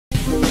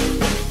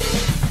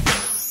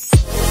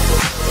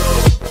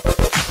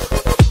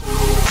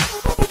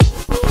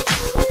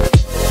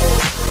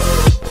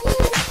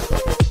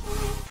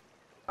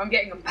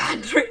getting a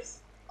banned,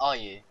 Reese. Are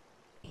you?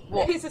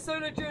 What? It's a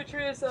solo duo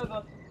trio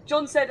server.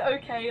 John said,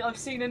 okay, I've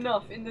seen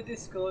enough in the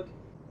Discord.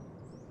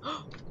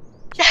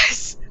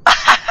 Yes!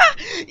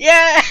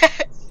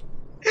 Yes!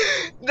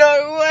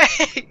 No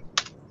way!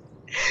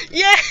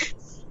 Yes!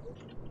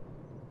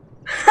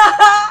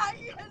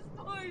 Yes,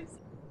 boys!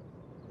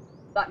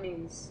 That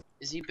means...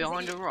 Is he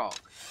behind a rock?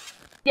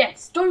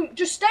 Yes, don't...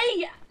 Just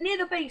stay near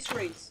the base,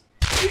 Reese.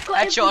 You've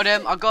got Headshot him,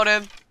 everything. I got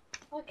him.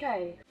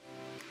 Okay.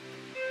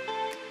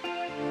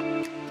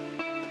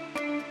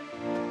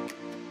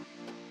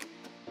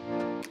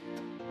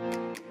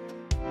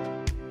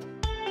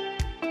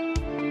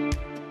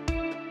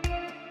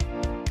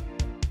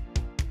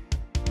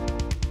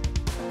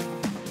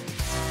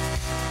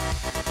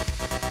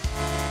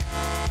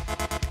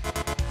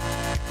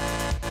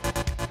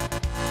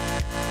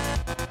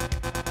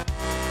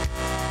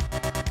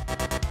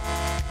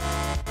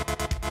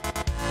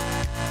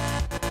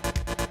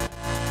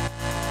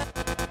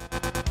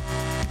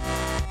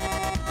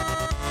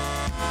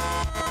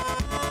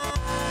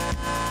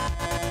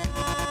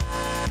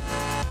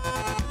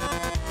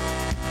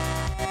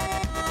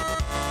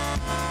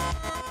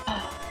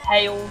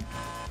 Hail.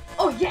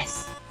 Oh,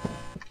 yes!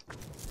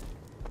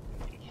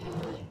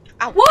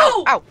 Ow!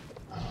 Whoa! Ow! Ow!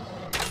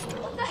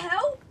 What the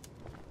hell?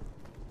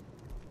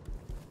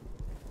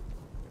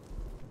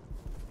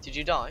 Did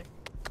you die?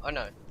 Oh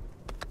no.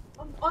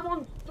 I'm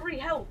on 3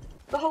 health.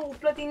 The whole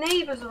bloody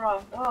neighbours are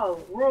on.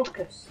 Oh,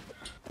 raucous.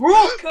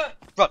 Raucous!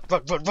 Run,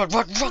 run, run, run, run,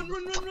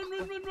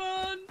 run!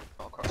 Run!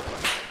 Oh crap.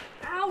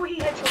 Ow, he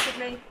headshotted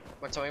me.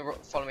 Wait, Tommy,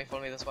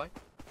 follow me this way.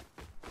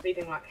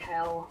 Bleeding like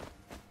hell.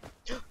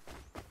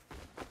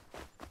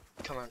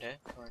 Come around here,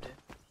 come around here.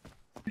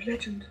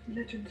 Legend.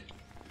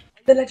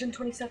 The Legend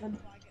 27.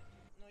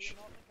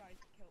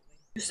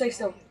 Just stay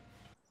still.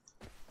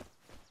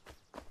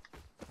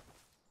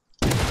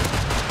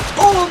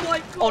 Oh my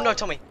god! Oh no,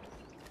 Tommy!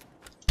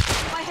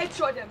 I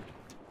headshot him.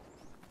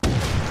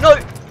 No!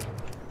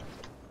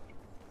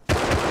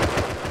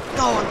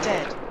 No, I'm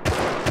dead.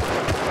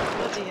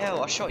 Bloody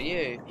hell, I shot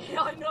you.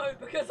 Yeah, I know,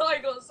 because I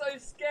got so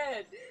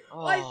scared.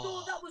 Oh. I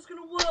thought that was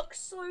gonna work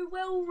so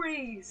well,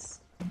 Reese.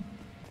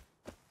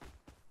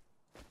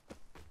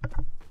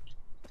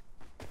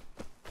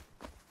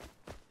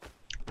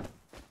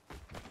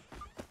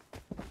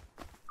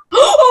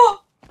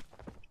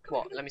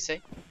 What? Let me see.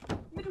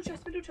 Middle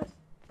chest.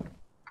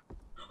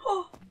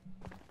 Oh,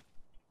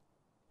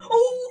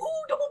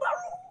 double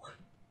barrel.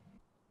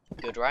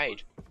 Good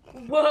raid.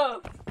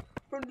 Worth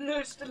from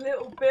just a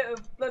little bit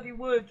of bloody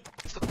wood.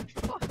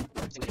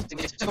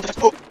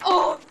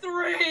 Oh,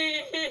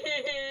 3!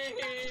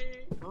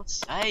 God's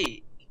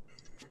sake.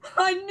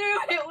 I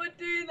knew it would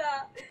do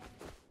that.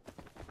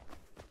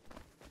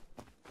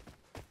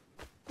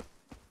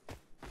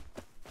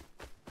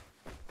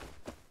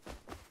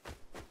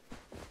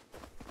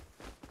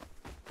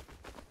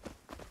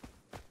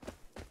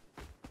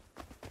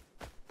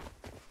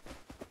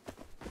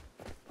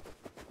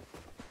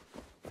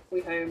 We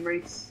home,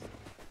 Reese.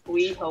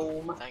 We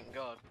home. Thank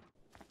God.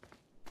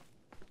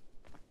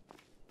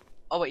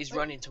 Oh wait, he's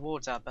running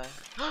towards our bed.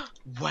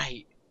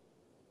 Wait.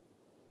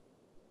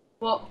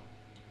 What?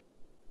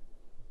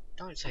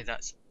 Don't say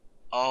that's...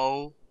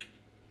 Oh.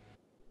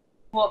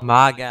 What?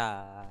 My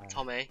God.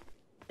 Tommy.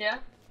 Yeah?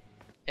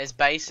 His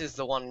base is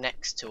the one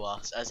next to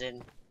us, as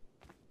in...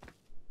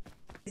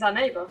 He's our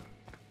neighbour.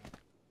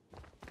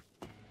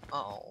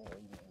 Oh,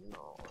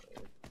 no.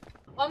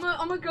 I'm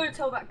gonna go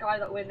tell that guy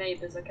that we're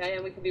neighbours, okay?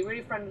 And we can be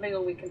really friendly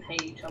or we can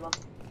hate each other.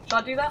 Should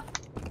I do that?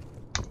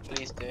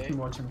 Please do.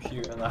 Watch him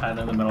shoot in the head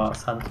in the middle of that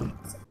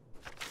sentence.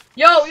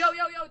 Yo,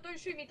 don't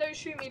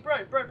shoot me,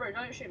 bro,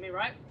 don't shoot me,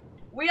 right?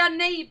 We are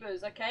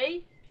neighbours,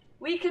 okay?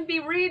 We can be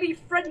really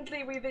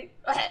friendly with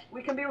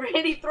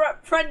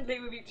friendly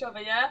with each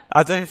other, yeah?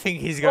 I don't think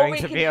he's Or going we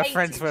to can be a hate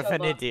friends each with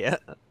an other.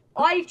 idiot.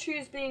 I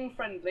choose being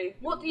friendly.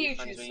 What do you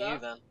Friends choose, with sir? you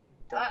then.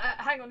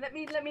 Hang on, let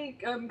me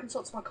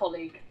consult to my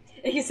colleague.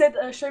 He said,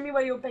 show me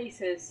where your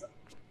base is.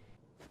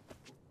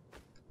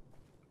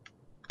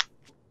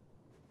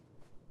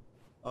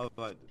 Oh,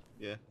 right,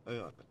 yeah,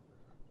 alright.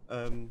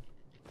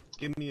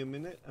 Give me a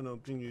minute and I'll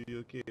bring you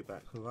your gear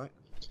back, alright?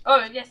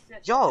 Oh, yes.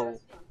 Yo.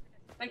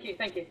 Thank you.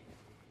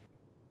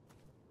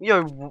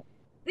 Yo.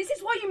 This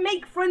is why you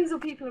make friends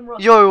with people in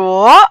Russia.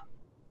 Yo, what?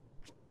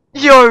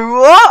 Yo,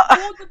 what?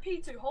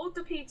 Hold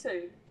the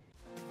P2.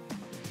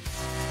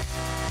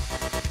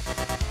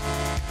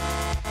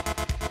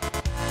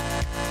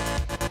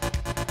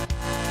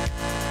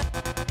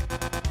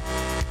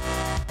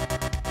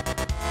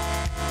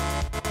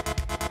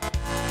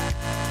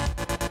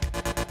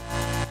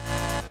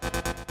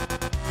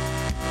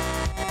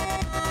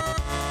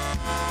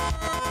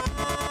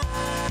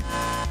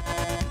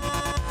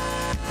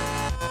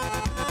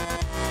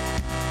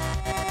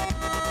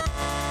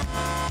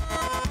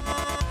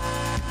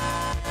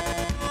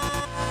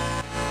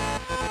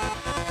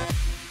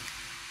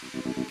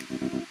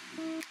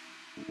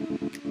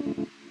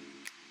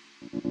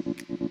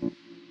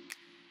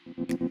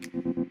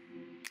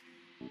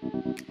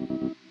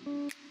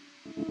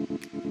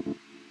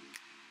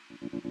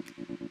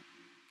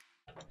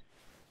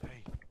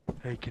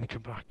 Hey, can you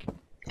come back?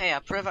 Hey,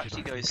 our priv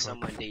actually goes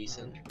somewhere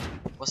decent.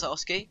 What's that,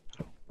 Oski?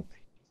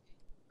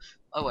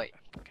 Oh wait.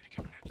 Can you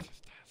come next to the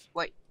stairs?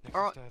 Wait. Next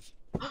Alright. to the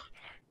stairs.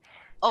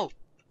 Oh.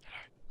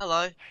 Hello.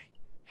 Hello. Hey.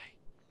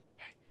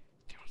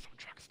 Do you want some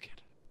drugs,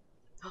 kid?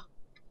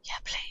 Yeah,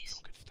 please.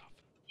 Some good stuff.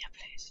 Yeah,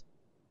 please.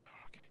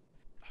 Oh, okay.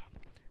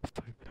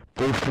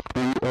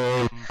 Basically,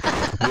 well,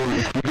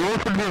 if you go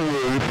to the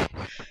left,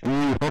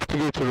 you have to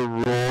go to the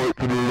right,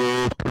 to the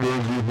left, to the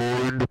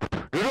behind.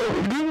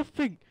 You know the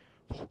thing.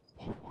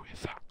 Who is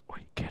that?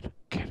 Wait, kid.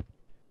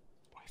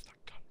 What is that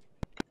gun?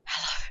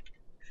 Hello.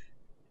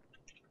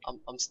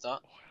 I'm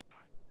stuck.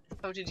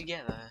 How did you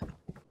get there?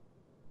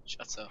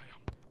 Shut up.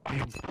 I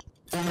am the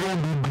only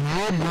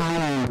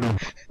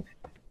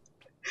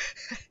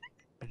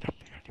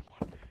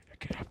one who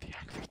can have the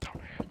access down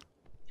here.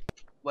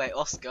 Wait,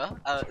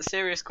 Oscar.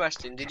 Serious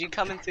question. Did you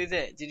come in through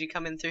there? Did you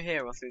come in through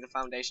here or through the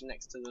foundation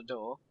next to the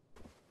door?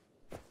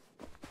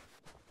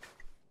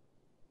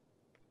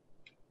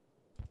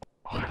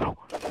 Oh, hello.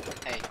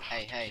 Hey,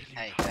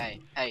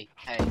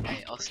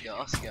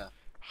 Oscar.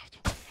 I have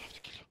to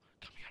kill you.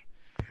 Come here.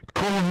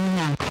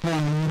 Come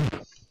on.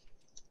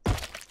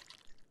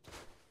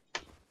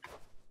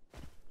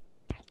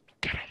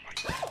 Get on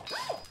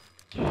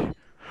my...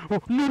 Oh,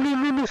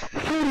 no.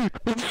 Sorry.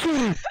 I'm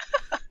sorry.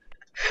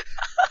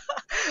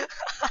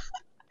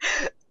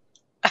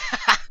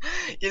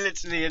 You're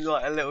literally in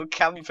like a little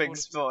camping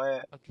spot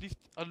here.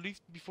 At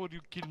least before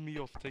you kill me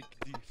off, take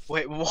this.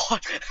 Wait,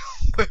 what?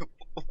 Wait,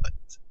 what?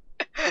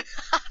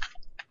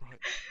 Right.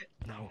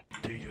 Now,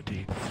 do your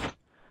deeds.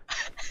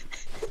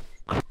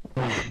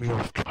 Close me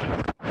off,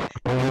 child.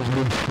 I was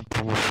listening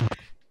to myself.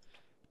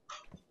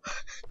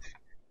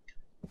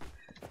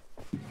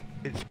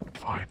 It's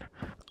fine.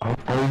 I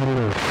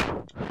live.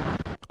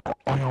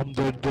 I am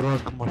the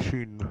drug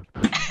machine.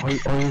 I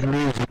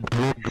live in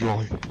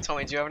bloodline.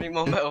 Tommy, do you have any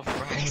more metal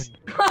frames?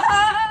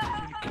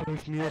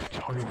 Close me off,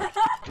 child.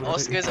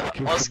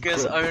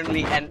 Oscar's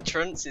only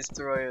entrance is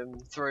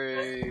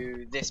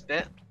through this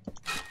bit.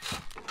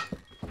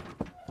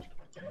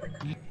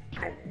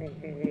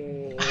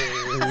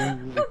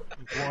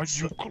 Why'd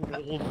you call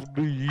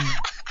me?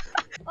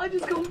 I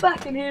just come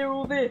back and hear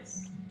all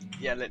this.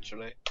 Yeah,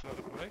 literally.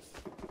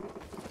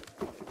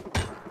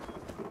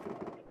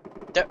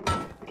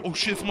 Oh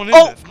shit, someone in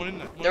there, someone in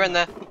there. They're in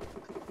there.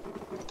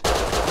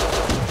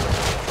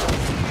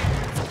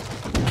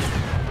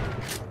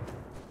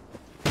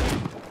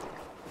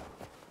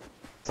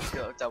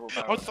 Got a double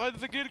barrel. Outside,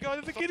 there's a kid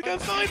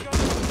outside!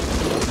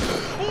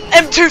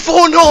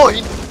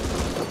 M249!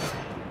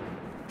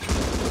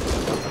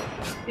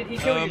 Did he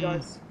kill you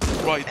guys?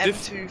 Right,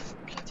 this...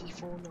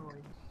 M249.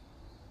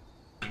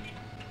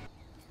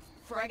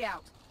 Frag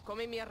out. Come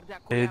mierda.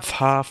 It's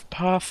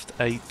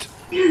 8:30.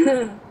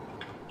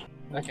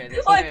 Okay,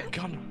 there's Oi,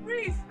 Gun.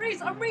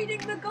 Reese, I'm reading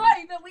the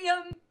guy that we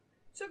I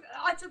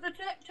took the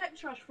tech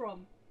trash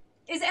from.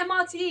 Is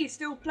MRTE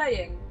still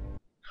playing?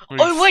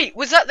 Oh wait,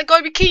 was that the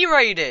guy we key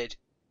raided?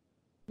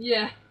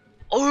 Yeah.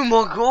 Oh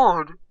my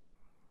god!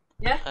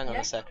 Yeah. Hang on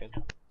a second.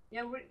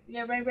 Yeah, right.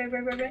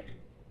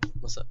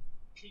 What's up?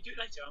 Can you do it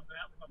later? I'm going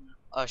out with now.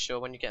 Oh sure,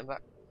 when you're getting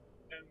back.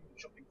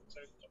 Shopping, so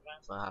stop now.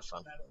 Well, have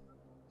fun.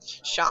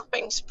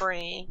 Shopping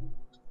spree.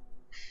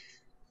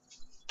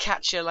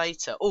 Catch you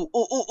later.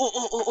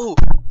 Oh.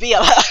 Be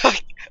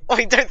alert.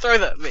 Wait, don't throw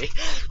that at me.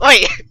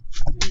 Wait.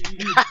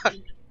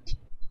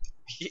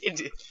 You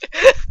idiot.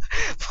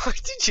 Why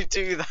did you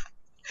do that?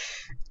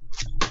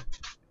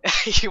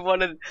 You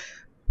wanted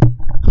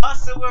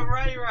hustle with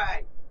Ray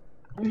Ray.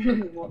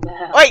 What the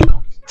hell? Wait,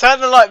 turn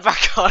the light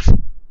back on.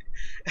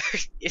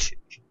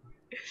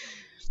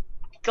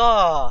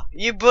 God,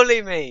 you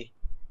bully me.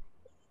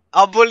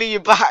 I'll bully you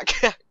back.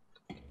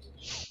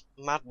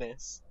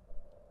 Madness.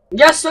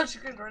 You have such a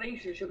good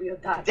relationship with your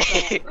dad.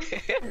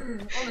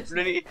 Honestly.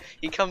 Really,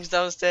 he comes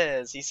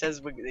downstairs. He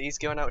says he's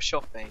going out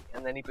shopping,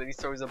 and then he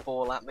throws a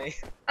ball at me.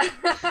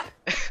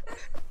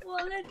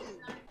 What a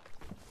legend.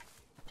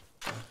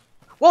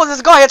 Whoa, there's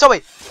a guy here,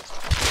 Tommy.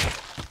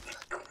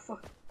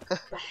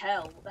 The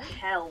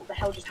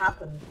hell just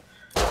happened?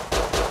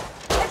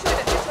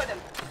 Hit him.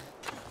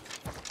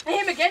 Hit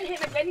him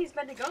again, he's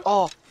meant to go.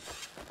 Oh,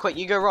 quick,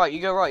 you go right,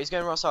 he's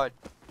going right side.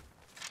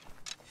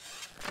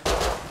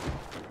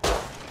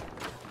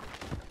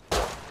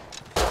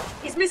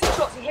 He's missing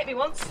shots, he hit me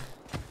once.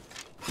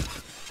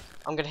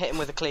 I'm gonna hit him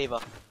with a cleaver.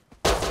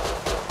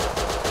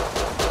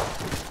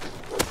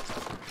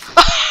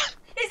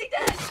 Is he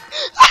dead?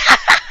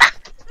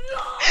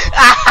 No!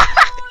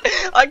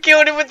 I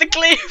killed him with the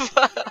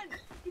cleaver.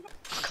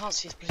 I can't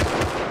see his blue.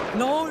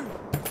 No!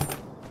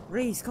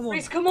 Reese, come on.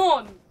 Reese, come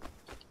on!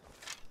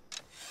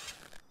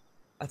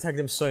 I tagged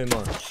him so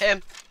much. Hit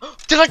him.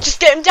 Did I just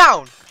get him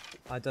down?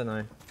 I don't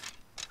know.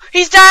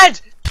 He's dead!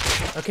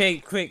 Okay,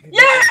 quick.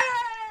 Yeah!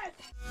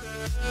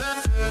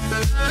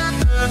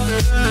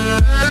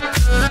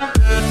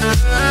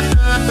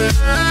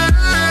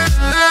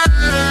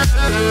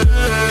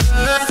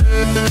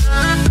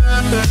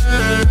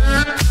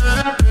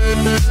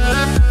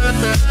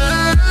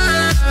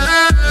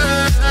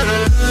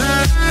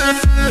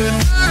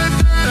 Yeah.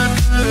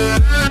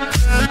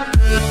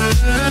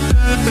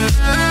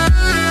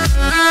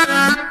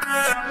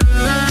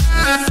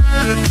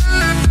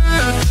 yeah.